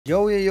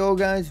Yo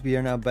guys, we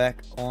are now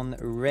back on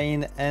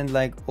Rain, and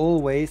like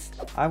always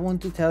I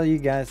want to tell you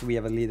guys we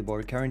have a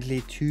leaderboard,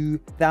 currently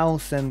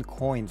 2,000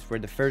 coins, where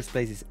the first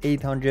place is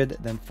 800,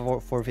 then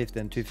 450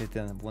 and 250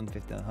 and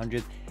 150 and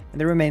 100,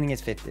 and the remaining is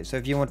 50. So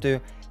if you want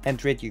to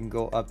enter it, you can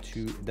go up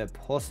to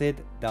deposit,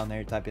 down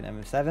here type in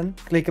MF7,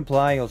 click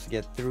apply. You also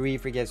get 3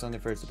 free gifts on the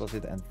first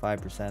deposit and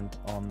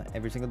 5% on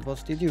every single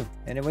deposit you do.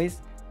 Anyways,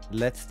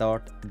 let's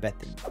start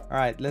betting. All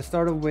right, let's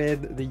start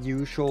with the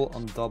usual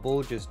on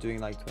double, just doing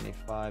like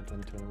 25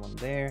 and 21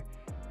 there.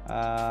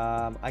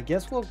 I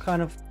guess we'll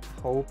kind of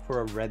hope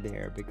for a red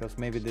here, because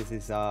maybe this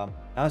is now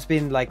it's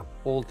been like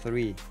all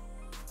three,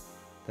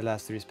 the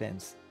last 3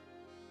 spins.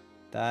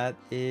 That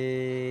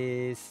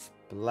is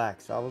black,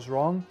 so I was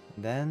wrong.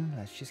 Then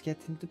let's just get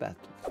into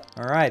battle.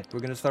 All right, we're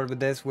gonna start with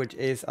this, which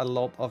is a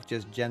lot of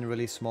just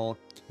generally small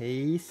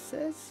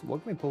cases.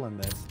 What can we pull in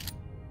this?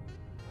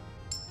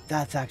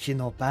 That's actually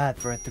not bad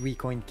for a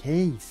 3-coin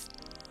case.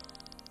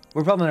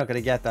 We're probably not gonna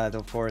get that,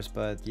 of course,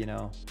 but you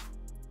know,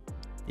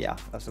 yeah,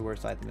 that's the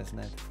worst item, isn't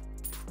it?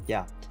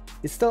 Yeah,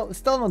 it's still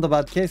not a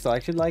bad case though. I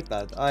actually like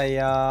that.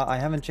 I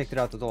haven't checked it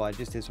out at all. I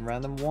just did some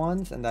random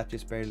ones, and that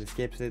just barely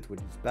skips it, which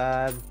is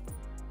bad.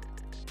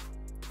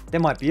 They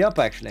might be up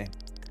actually.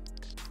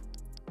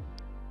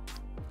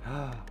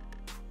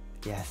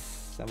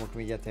 Yes. And what can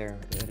we get there?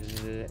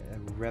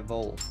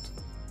 Revolt.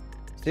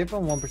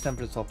 0.1%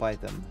 for the top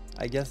item.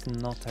 I guess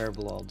not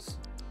terrible odds.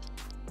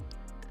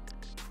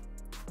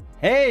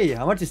 Hey,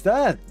 how much is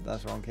that?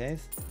 That's wrong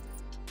case.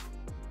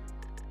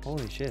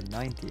 Holy shit,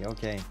 90.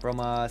 Okay, from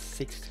a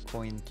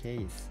 6-coin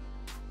case.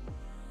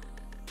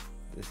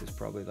 This is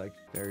probably like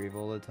very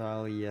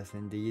volatile. Yes,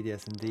 indeed.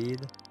 Yes,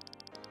 indeed.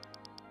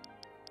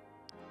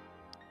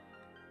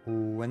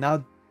 Ooh, and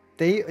now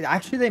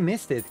they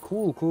missed it.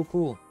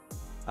 Cool.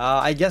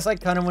 I guess I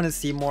kind of want to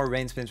see more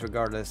rain spins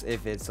regardless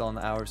if it's on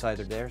our side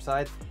or their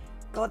side.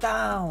 Go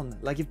down!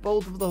 Like if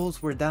both of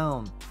those were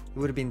down, it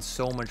would have been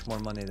so much more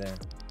money there.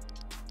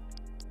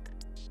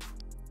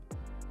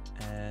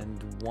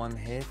 And 1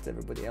 hit,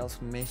 everybody else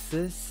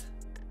misses.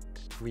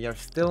 We are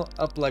still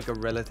up like a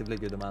relatively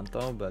good amount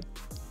though, but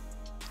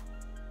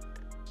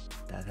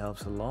that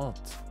helps a lot.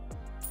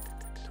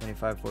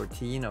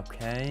 25-14,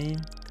 okay.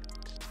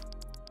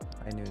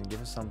 I knew to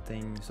give us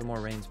something, some more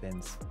rain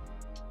spins.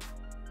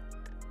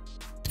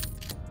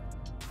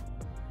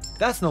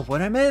 That's not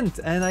what I meant,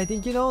 and I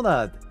think you know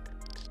that.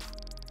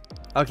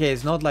 Okay,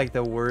 it's not like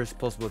the worst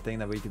possible thing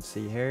that we could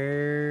see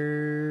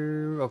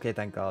here. Okay,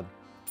 thank God.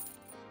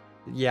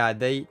 Yeah,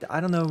 I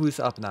don't know who's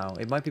up now.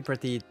 It might be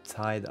pretty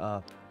tied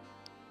up.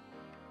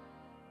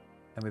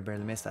 And we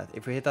barely missed that.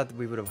 If we hit that,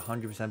 we would have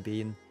 100%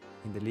 been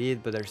in the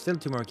lead, but there's still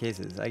 2 more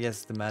cases. I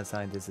guess the mad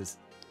scientist is,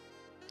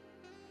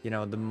 you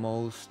know, the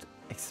most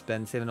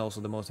expensive and also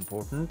the most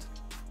important.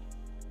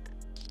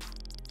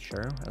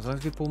 Sure, as long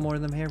as we pull more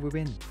of them here, we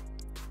win.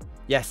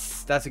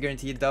 Yes, that's a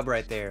guaranteed dub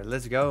right there.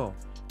 Let's go.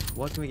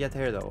 What can we get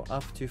here though?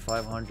 Up to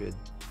 500.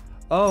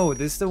 Oh,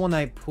 this is the one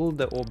I pulled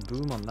the orb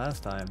boom on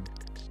last time.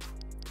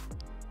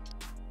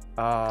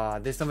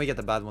 This time we get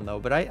the bad one though.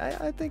 But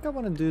I think I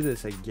want to do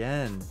this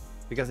again,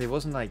 because it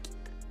wasn't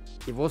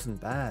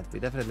bad. We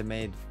definitely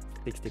made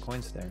 60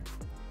 coins there.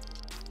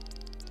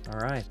 All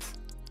right,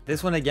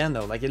 this one again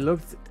though. Like it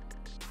looked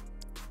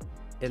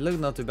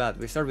not too bad.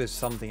 We started with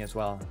something as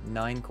well.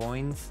 9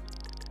 coins.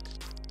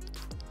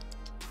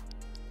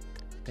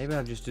 Maybe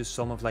I'll just do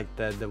some of like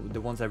the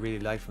ones I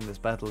really like from this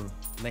battle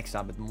next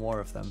time, but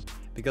more of them.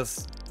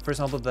 Because, for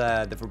example,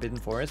 the Forbidden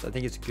Forest, I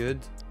think it's good.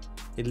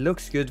 It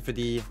looks good for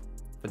the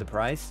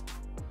price.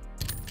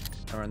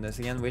 I run this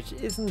again, which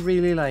isn't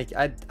really like,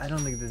 I don't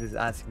think this is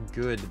as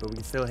good, but we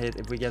can still hit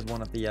if we get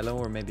one of the yellow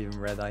or maybe even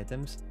red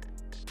items.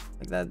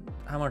 Like that,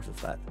 how much was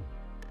that?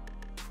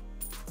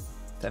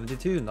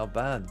 72, not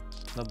bad.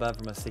 Not bad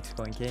from a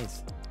 6-coin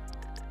case.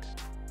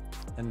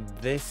 And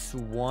this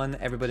one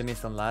everybody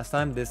missed on last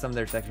time. This time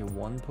there's actually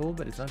 1 pull,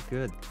 but it's not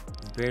good.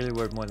 It's barely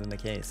worth more than the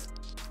case.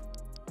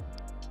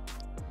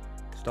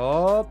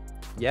 Stop.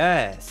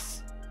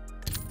 Yes.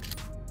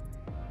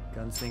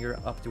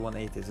 Gunslinger up to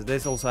 180. So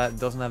this also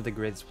doesn't have the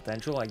greatest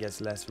potential. I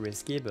guess less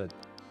risky, but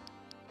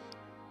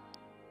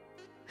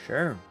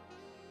sure.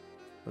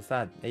 What's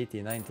that?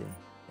 80, 90,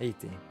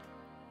 80.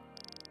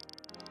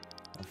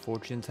 A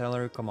fortune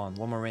teller. Come on,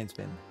 1 more rain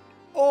spin.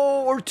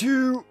 Oh, or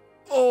 2.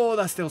 Oh,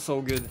 that's still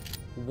so good.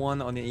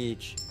 1 on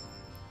each.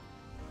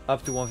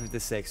 Up to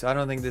 156. So I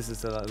don't think this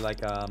is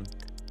like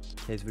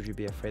case we should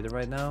be afraid of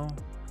right now.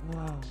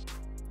 Wow.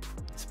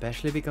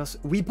 Especially because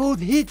we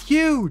both hit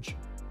huge.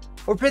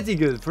 Or pretty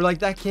good for like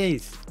that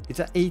case. It's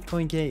an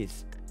 8-coin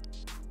case.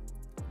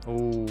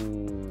 Oh.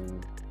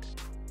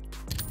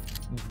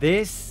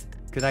 This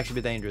could actually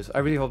be dangerous. I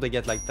really hope they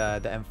get like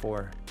the M4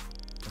 or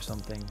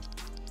something.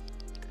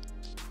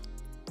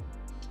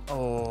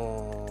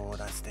 Oh,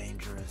 that's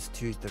dangerous.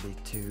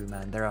 232,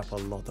 man. They're up a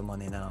lot of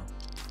money now.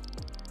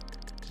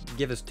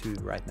 Give us 2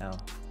 right now.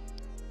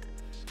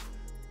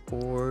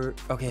 Or,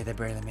 okay, they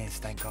barely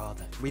missed, thank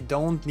God. We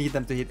don't need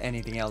them to hit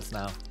anything else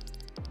now.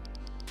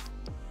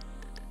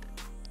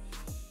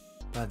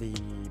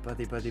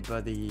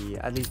 buddy.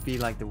 At least be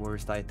like the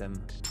worst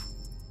item.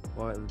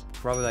 Well,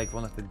 probably like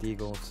one of the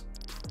deagles.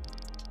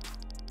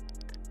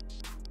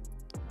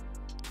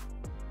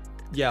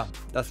 Yeah,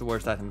 that's the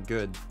worst item.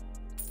 Good.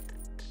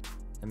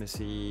 Let me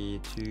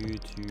see.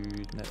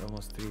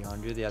 Almost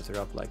 300. Yeah, so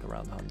they're up like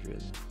around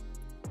 100.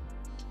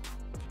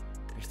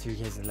 There's 2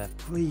 cases left.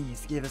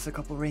 Please give us a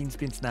couple rain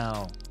spins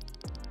now.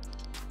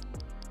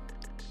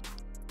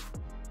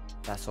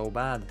 That's so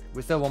bad.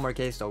 We still have 1 more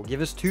case though.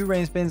 Give us 2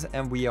 rain spins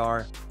and we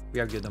are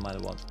good no matter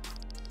what.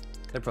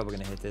 They're probably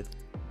gonna hit it.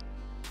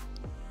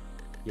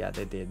 Yeah,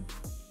 they did.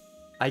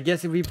 I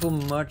guess if we pull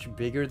much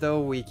bigger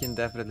though, we can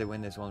definitely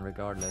win this one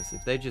regardless.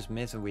 If they just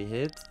miss and we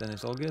hit, then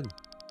it's all good.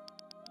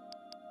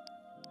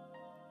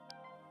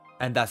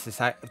 And that's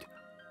the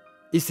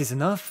Is this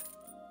enough?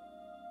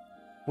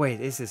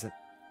 Wait, is this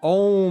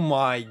oh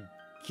my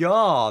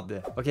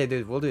god. Okay,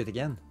 dude, we'll do it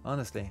again.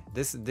 Honestly,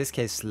 this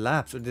case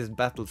slaps, or this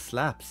battle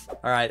slaps.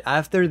 All right,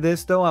 after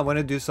this though, I want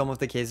to do some of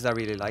the cases I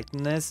really liked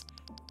in this,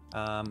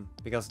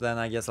 because then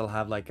I guess I'll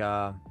have like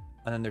an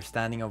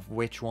understanding of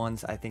which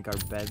ones I think are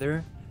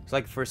better. So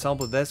like for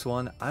example, this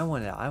one, I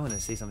wanna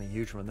see something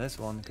huge from this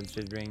one,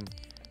 considering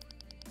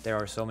there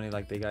are so many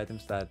like big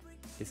items that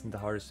isn't the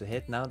hardest to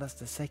hit. Now that's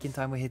the 2nd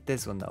time we hit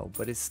this one though,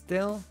 but it's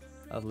still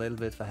a little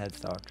bit of a head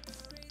start.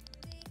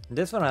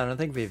 This one I don't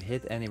think we've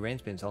hit any rain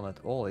spins on at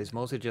all. It's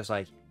mostly just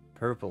like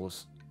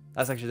purples.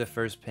 That's actually the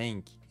first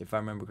pink, if I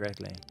remember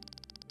correctly.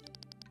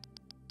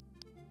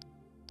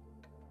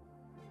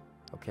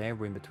 Okay,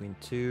 we're in between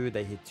 2.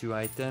 They hit 2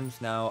 items.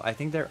 Now I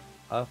think they're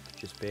up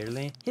just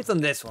barely. Hits on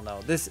this one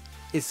though. This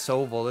is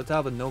so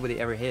volatile, but nobody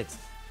ever hits.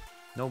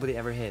 Nobody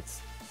ever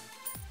hits.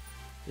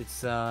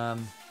 It's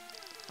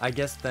I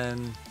guess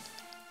then,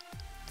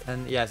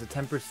 and yeah, it's a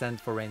 10%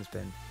 for rain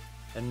spin.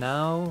 And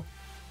now,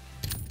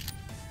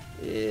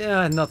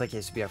 yeah, not the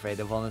case to be afraid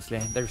of,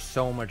 honestly. There's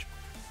so much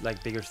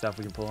like bigger stuff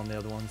we can pull on the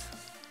other ones.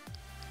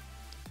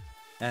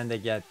 And they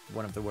get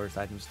one of the worst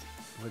items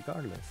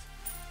regardless.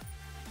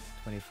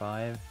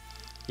 25.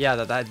 Yeah,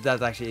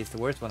 that actually is the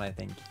worst one, I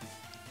think.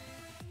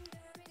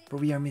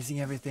 But we are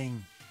missing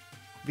everything.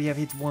 We have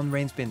hit 1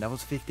 rain spin. That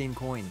was 15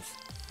 coins.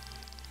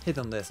 Hit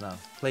on this now.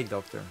 Plague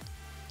Doctor.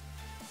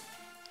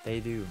 They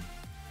do.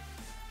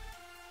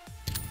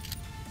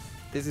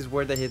 This is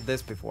where they hit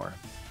this before.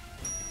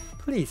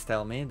 Please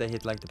tell me they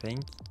hit like the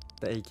pink,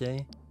 the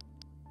AK,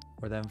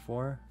 or the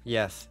M4.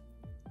 Yes,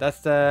 that's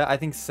the I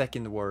think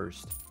 2nd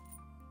worst.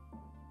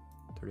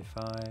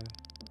 35.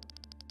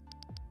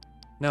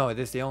 No, it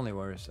is the only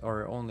worst,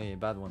 or only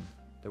bad one,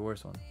 the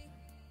worst one.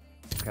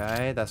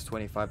 Okay, that's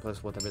 25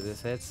 plus whatever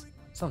this hits.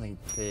 Something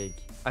big.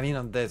 I mean,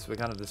 on this we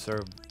kind of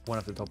deserve one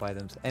of the top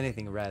items.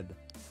 Anything red.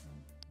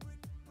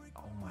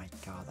 Oh my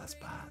god, that's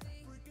bad.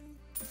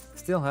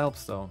 Still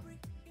helps though.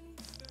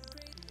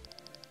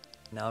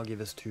 Now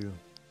give us 2,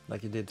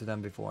 like you did to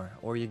them before,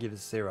 or you give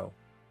us 0.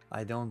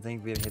 I don't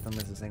think we've hit on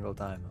this a single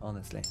time,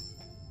 honestly.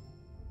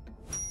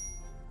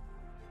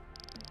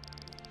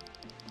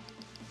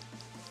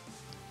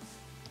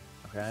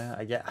 Okay,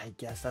 I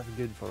guess that's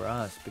good for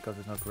us because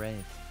it's not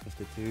great.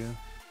 52.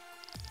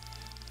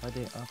 Are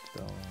they up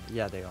though?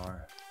 Yeah, they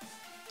are.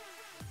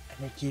 And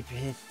they keep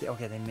hitting.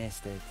 Okay, they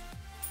missed it.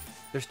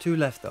 There's 2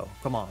 left though.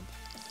 Come on.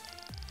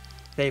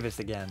 Save us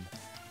again.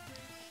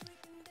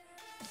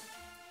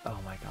 Oh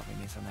my god, we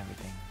miss on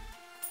everything.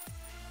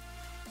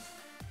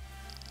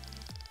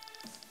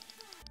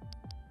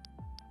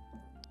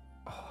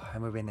 Oh,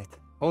 and we win it.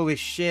 Holy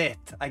shit!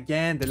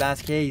 Again, the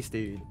last case,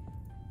 dude.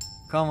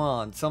 Come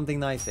on, something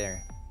nice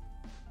there.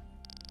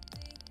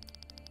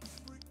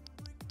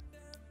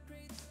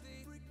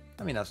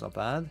 I mean, that's not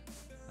bad.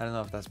 I don't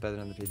know if that's better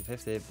than the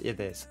PT50. It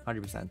is,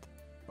 100%.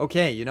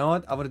 Okay, you know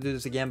what? I want to do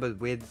this again, but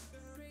with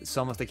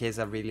some of the cases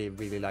I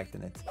really liked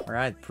in it.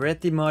 Alright,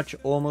 pretty much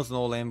almost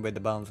all in with the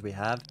balance we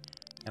have.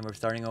 And we're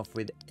starting off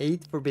with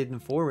 8 Forbidden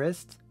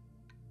Forest.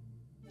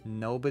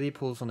 Nobody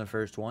pulls on the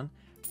first one.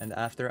 And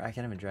after, I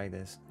can't even drag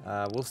this.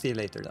 We'll see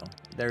later though.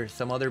 There's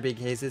some other big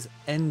cases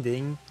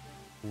ending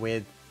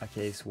with a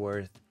case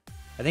worth,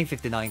 I think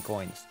 59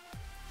 coins.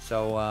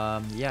 So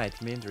yeah, it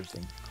can be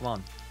interesting. Come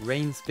on,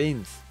 rain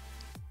spins.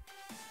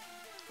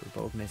 We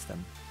both missed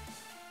them.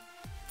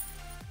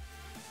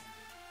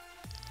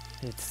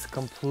 It's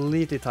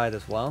completely tied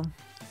as well.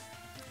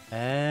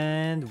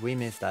 And we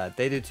missed that.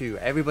 They do too.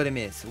 Everybody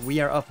missed. We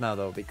are up now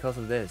though because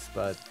of this,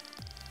 but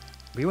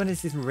we want to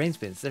see some rain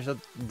spins. There's a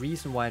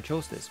reason why I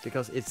chose this,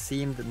 because it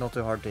seemed not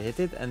too hard to hit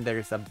it and there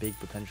is a big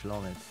potential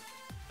on it.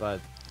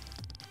 But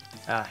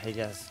I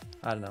guess,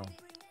 I don't know.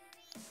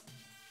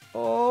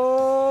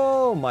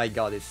 Oh my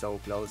god, it's so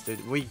close,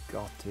 dude. We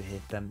got to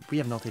hit them. We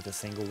have not hit a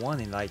single one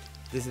in like,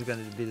 this is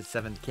gonna be the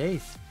 7th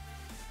case.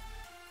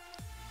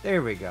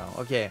 There we go.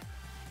 Okay.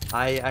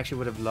 I actually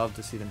would have loved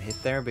to see them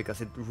hit there,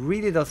 because it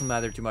really doesn't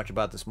matter too much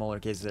about the smaller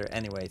cases there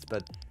anyways,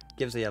 but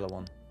give us a yellow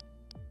one.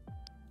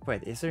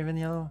 Wait, is there even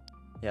yellow?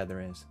 Yeah,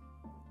 there is.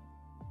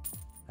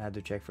 I had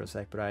to check for a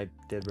sec, but I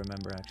did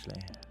remember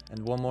actually.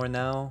 And one more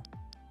now.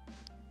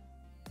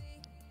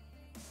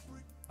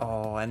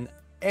 Oh, and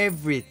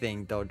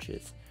everything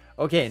dodges.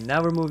 Okay,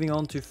 now we're moving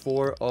on to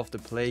 4 of the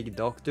Plague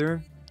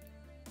Doctor.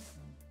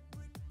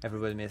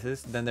 Everybody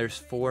misses. Then there's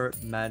 4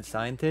 Mad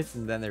Scientists,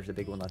 and then there's a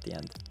big one at the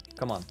end.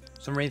 Come on,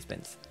 some rain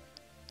spins.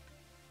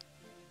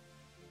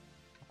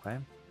 Okay.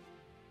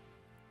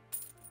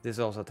 This is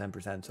also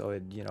 10%, so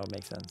it, you know,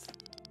 makes sense.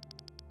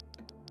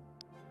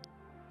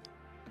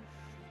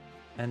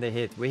 And they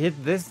hit. We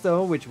hit this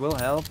though, which will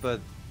help,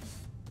 but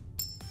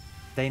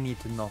they need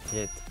to not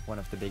hit one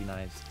of the big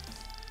knives.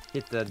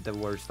 Hit the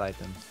worst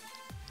item.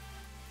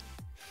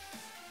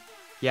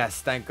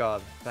 Yes, thank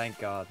God. Thank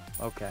God.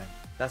 Okay,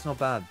 that's not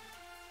bad.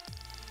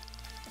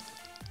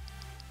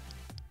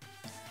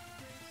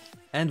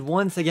 And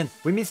once again,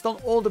 we missed on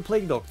all the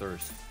Plague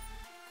Doctors.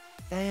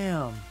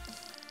 Damn.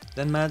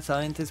 Then Mad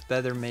Scientist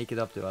better make it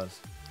up to us.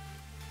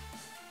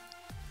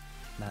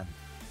 Man.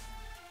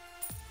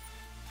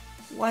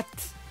 What?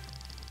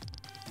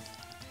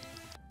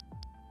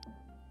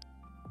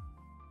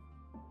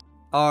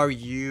 Are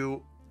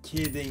you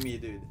kidding me,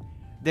 dude?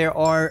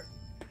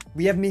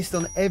 We have missed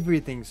on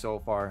everything so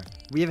far.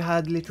 We have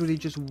had literally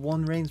just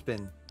 1 rain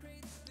spin.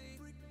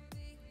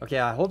 Okay,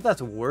 I hope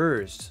that's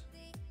worse.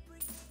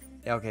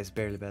 Yeah, okay, it's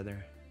barely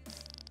better.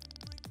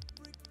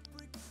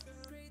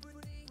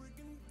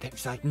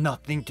 There's like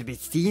nothing to be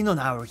seen on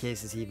our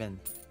cases even.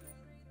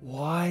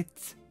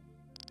 What?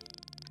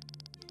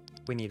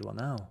 We need one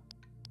now.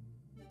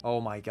 Oh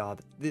my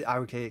God.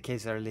 Our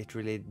cases are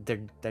literally,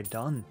 they're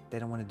done. They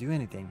don't want to do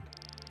anything.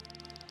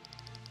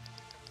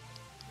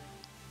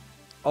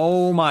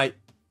 Oh my.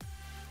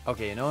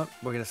 Okay, you know what?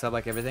 We're gonna sub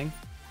like everything.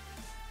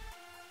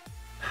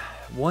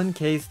 One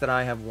case that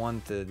I have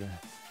wanted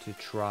to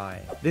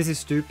try. This is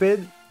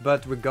stupid,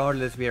 but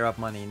regardless, we are up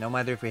money. No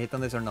matter if we hit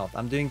on this or not.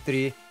 I'm doing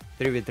 3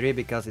 with 3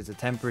 because it's a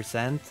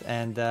 10%.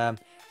 And,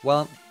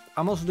 well,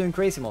 I'm also doing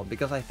crazy mode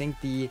because I think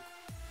the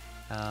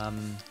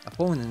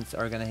opponents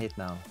are gonna hit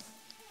now.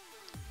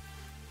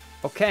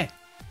 Okay.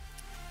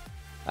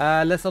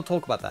 Let's not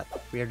talk about that.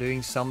 We are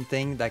doing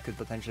something that could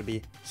potentially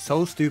be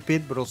so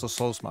stupid, but also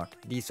so smart.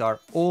 These are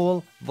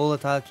all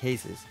volatile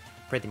cases,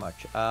 pretty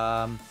much.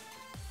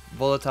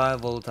 Volatile,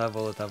 volatile,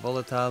 volatile,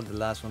 volatile. The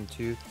last one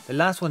too. The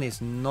last one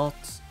is not...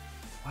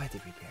 Why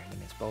did we barely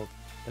miss both?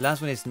 The last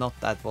one is not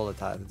that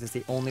volatile. This is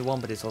the only one,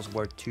 but it's also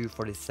worth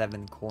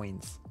 247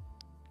 coins.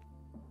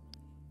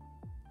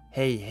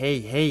 Hey, hey,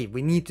 hey.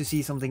 We need to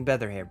see something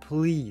better here,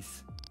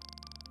 please.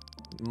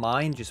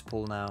 Mine just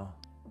pull now.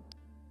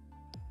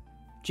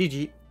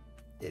 GG.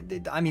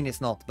 I mean, it's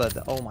not, but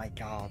oh my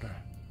God.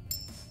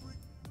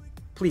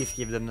 Please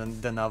give them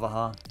the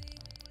Navaja.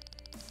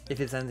 If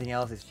it's anything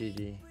else, it's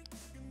GG.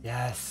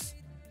 Yes.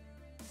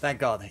 Thank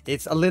God.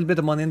 It's a little bit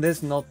of money in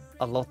this, not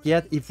a lot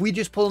yet. If we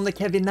just pull on the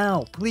Kevin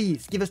now,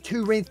 please give us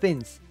 2 rain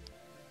spins.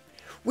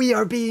 We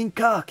are being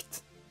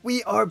cucked.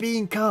 We are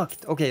being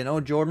cucked. Okay, you know,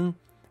 Jordan,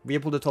 we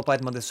have pulled the top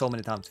item on this so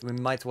many times. We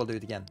might as well do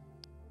it again.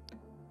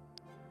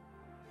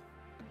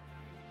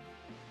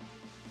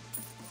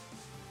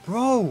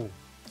 Bro!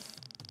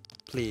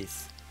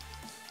 Please.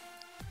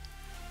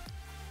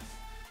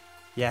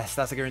 Yes,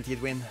 that's a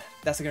guaranteed win.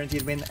 That's a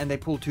guaranteed win, and they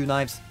pull 2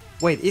 knives.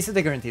 Wait, is it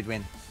a guaranteed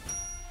win?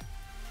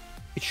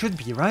 It should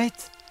be,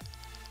 right?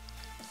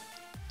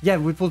 Yeah,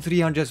 we pulled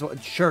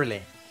 300,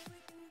 surely.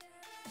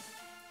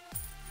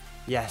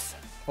 Yes.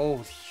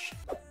 Holy shit.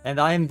 And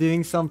I am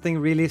doing something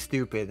really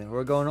stupid.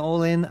 We're going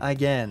all in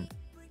again.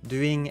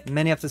 Doing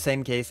many of the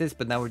same cases,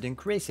 but now we're doing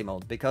crazy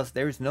mode, because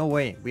there is no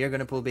way we are going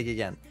to pull big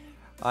again.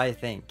 I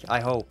think. I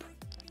hope.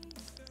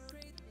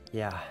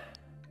 Yeah.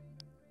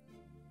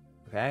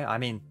 Okay, I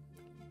mean,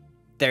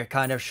 they're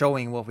kind of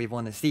showing what we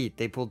want to see.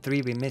 They pulled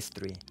 3, we missed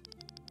 3.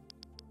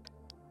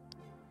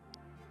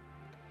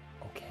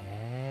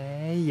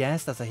 Okay,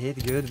 yes, that's a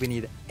hit. Good. We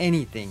need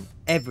anything,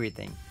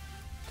 everything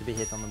to be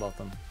hit on the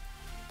bottom.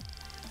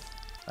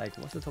 Like,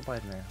 what's the top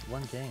item there?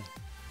 1k.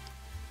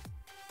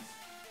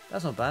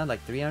 That's not bad.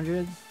 Like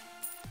 300?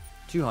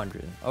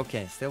 200.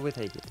 Okay, still we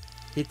take it.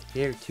 Hit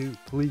here too,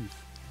 please.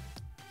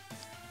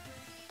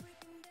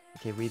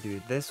 Okay, we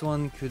do. This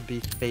one could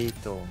be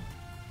fatal.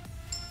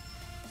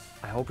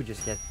 I hope we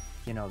just get,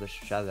 you know, the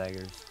Shadow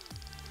Daggers.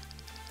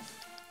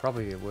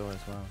 Probably we will as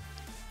well.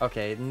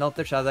 Okay, not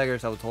the Shadow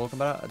Daggers I was talking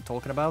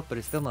about, but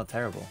it's still not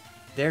terrible.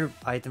 Their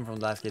item from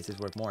the last case is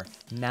worth more.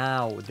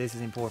 Now, this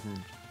is important.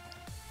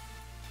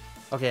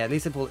 Okay, at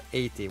least I pulled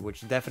 80,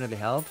 which definitely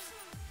helps.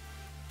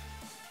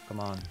 Come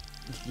on,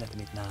 let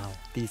them hit now.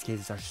 These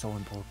cases are so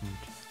important.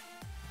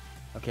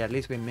 Okay, at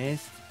least we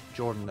missed.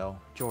 Jordan though.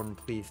 Jordan,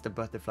 please. The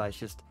butterflies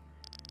just...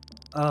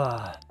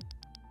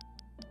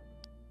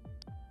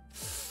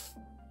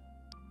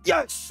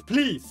 Yes!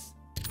 Please!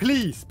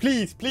 Please,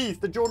 please, please!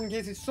 The Jordan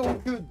case is so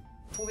good!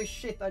 Holy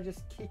shit, I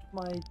just kicked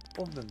my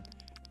oven.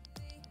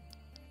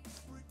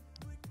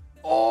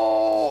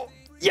 Oh!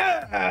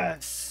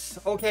 Yes!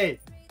 Okay.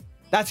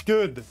 That's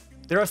good.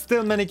 There are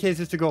still many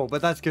cases to go,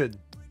 but that's good.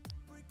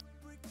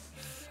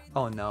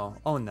 Oh no,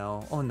 oh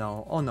no, oh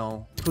no, oh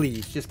no.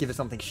 Please, just give us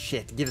something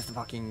shit. Give us the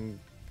fucking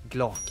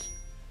Glock.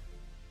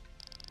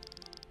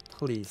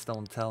 Please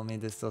don't tell me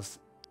this does...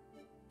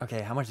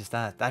 Okay, how much is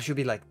that? That should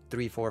be like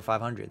 300, 400,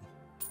 500.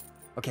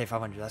 Okay,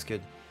 500, that's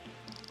good.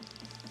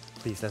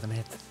 Please let them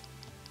hit.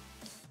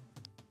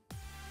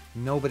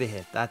 Nobody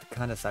hit. That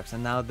kind of sucks.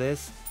 And now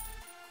this.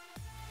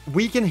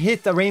 We can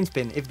hit a rain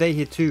spin if they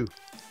hit 2.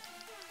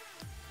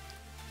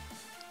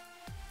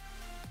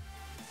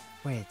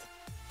 Wait.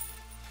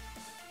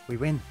 We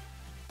win.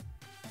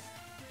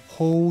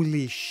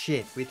 Holy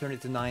shit. We turned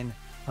it to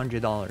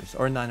 $900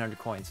 or 900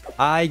 coins.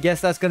 I guess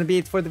that's gonna be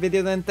it for the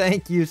video then.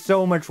 Thank you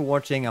so much for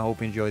watching. I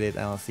hope you enjoyed it,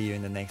 and I'll see you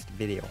in the next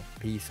video.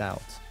 Peace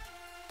out.